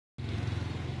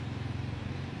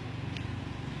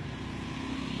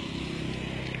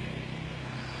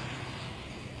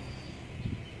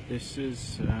This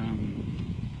is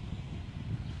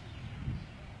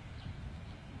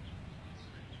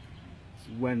it's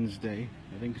Wednesday.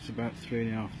 I think it's about 3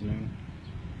 in the afternoon.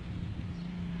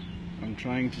 I'm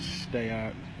trying to stay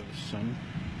out of the sun.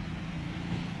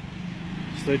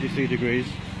 It's 33 degrees,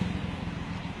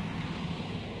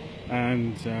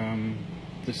 and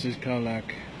this is Khao,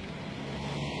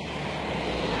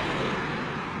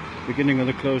 beginning of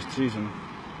the closed season.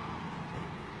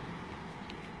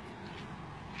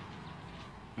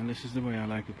 And this is the way I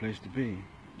like a place to be.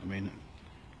 I mean,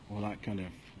 all that kind of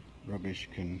rubbish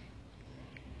can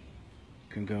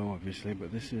go, obviously,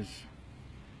 but this is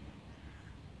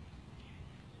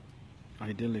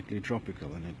idyllically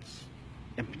tropical, and it's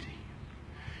empty.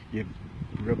 You're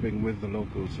rubbing with the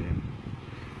locals here.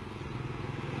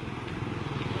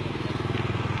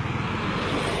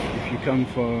 If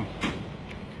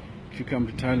you come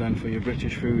to Thailand for your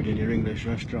British food in your English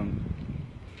restaurant,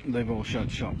 they've all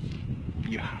shut shop.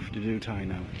 You have to do Thai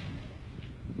now.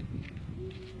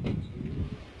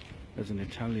 There's an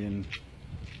Italian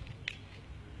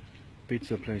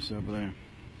pizza place over there.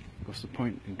 What's the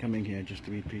point in coming here just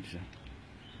to eat pizza?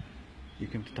 You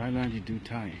come to Thailand, you do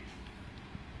Thai.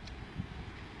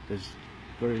 There's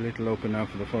very little open now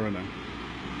for the foreigner.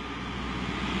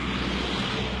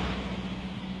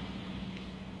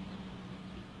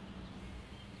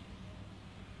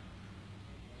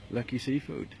 Lucky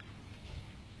seafood.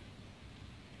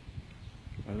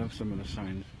 I love some of the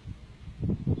signs.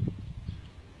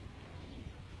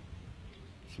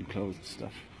 Some closed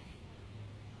stuff.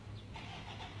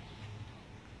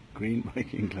 Green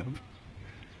biking club.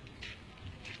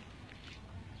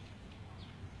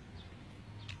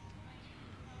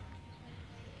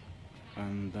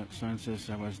 And that sign says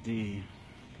Sawasdi,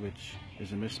 which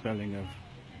is a misspelling of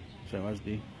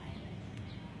Sawasdi.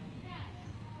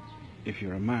 If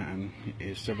you're a man,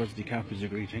 is Sawasdi Kap is a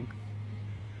greeting.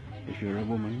 If you're a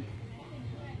woman,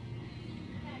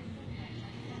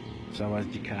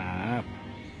 Sawasdi Kap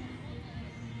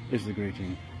is the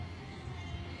greeting.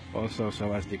 Also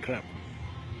Sawasdi Krap.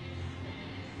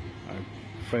 I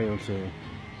failed to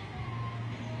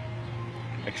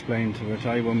explain to the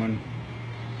Thai woman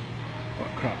what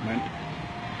crap meant.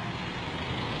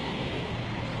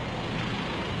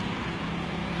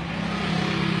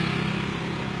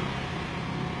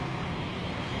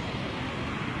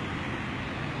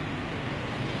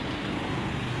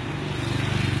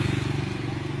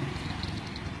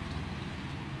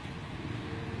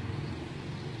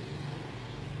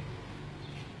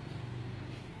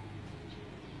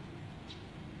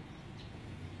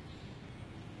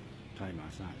 Thai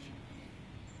massage.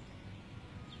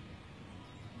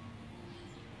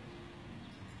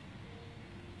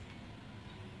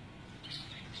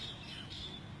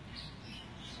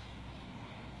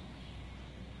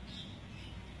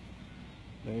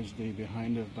 There's the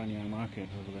behind of Banyang Market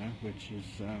over there, which is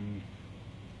I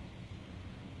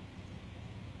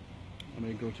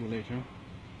may go to later.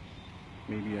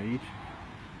 Maybe I eat.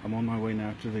 I'm on my way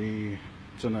now to the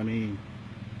Tsunami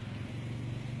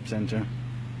Center.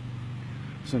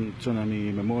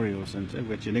 Tsunami Memorial Center,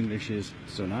 which in English is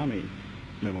Tsunami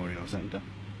Memorial Center.